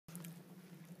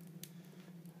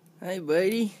Hi,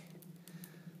 buddy.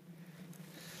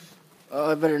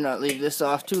 Oh, I better not leave this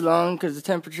off too long because the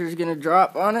temperature is going to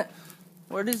drop on it.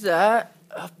 What is that?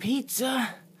 A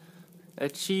pizza. A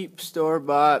cheap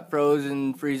store-bought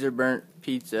frozen freezer burnt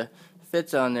pizza.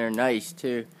 Fits on there nice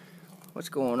too. What's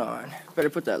going on?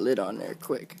 Better put that lid on there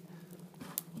quick.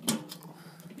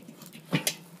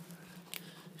 If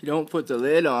you don't put the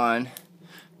lid on,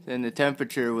 then the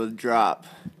temperature will drop.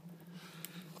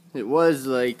 It was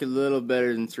like a little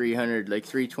better than 300, like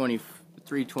 320,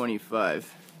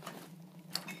 325.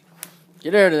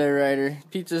 Get out of there, Ryder.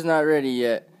 Pizza's not ready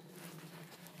yet.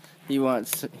 He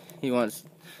wants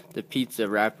the pizza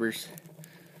wrappers.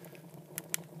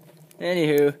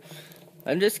 Anywho,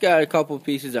 I've just got a couple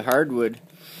pieces of hardwood,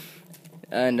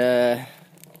 and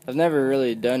I've never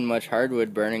really done much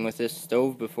hardwood burning with this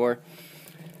stove before,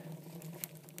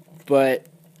 but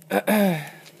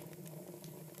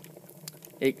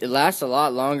it lasts a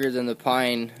lot longer than the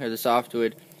pine or the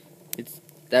softwood.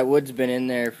 That wood's been in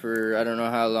there for I don't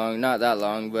know how long, not that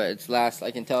long, but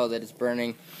I can tell that it's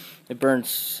burning. It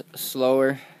burns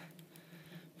slower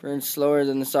than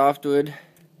the softwood.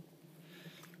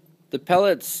 The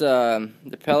pellets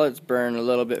burn a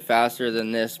little bit faster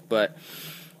than this, but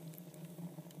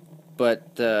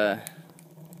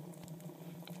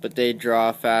they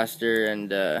draw faster,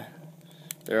 and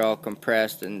they're all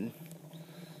compressed, and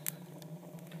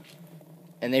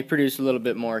they produce a little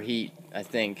bit more heat, I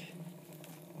think.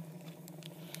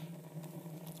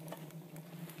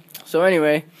 So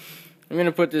anyway, I'm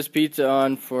gonna put this pizza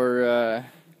on for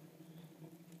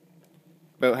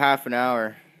about half an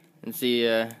hour and see.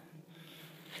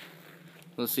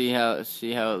 We'll see how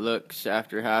it looks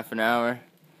after half an hour.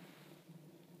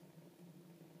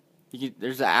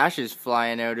 There's the ashes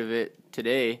flying out of it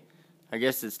today. I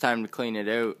guess it's time to clean it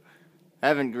out. I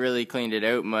haven't really cleaned it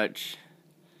out much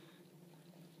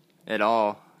at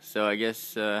all, so I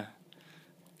guess I've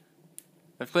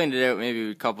cleaned it out maybe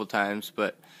a couple times,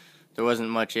 but there wasn't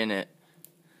much in it.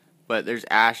 But there's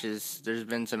ashes. There's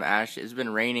been some ashes. It's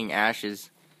been raining ashes.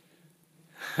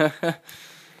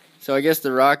 So I guess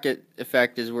the rocket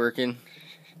effect is working.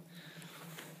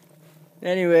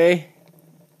 Anyway,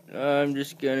 I'm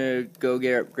just gonna go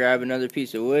grab another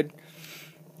piece of wood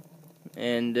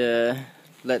and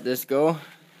let this go.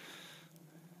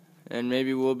 And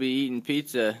maybe we'll be eating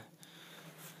pizza.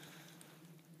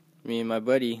 Me and my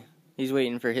buddy. He's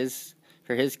waiting for his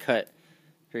cut.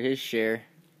 For his share,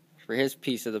 for his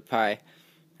piece of the pie.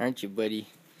 Aren't you, buddy?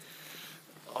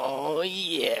 Oh,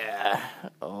 yeah.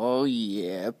 Oh,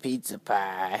 yeah, pizza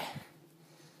pie.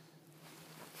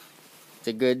 It's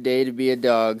a good day to be a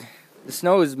dog. The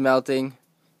snow is melting.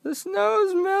 The snow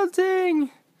is melting.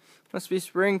 Must be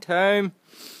springtime.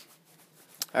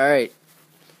 All right.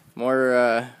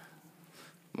 More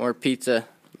pizza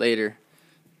later.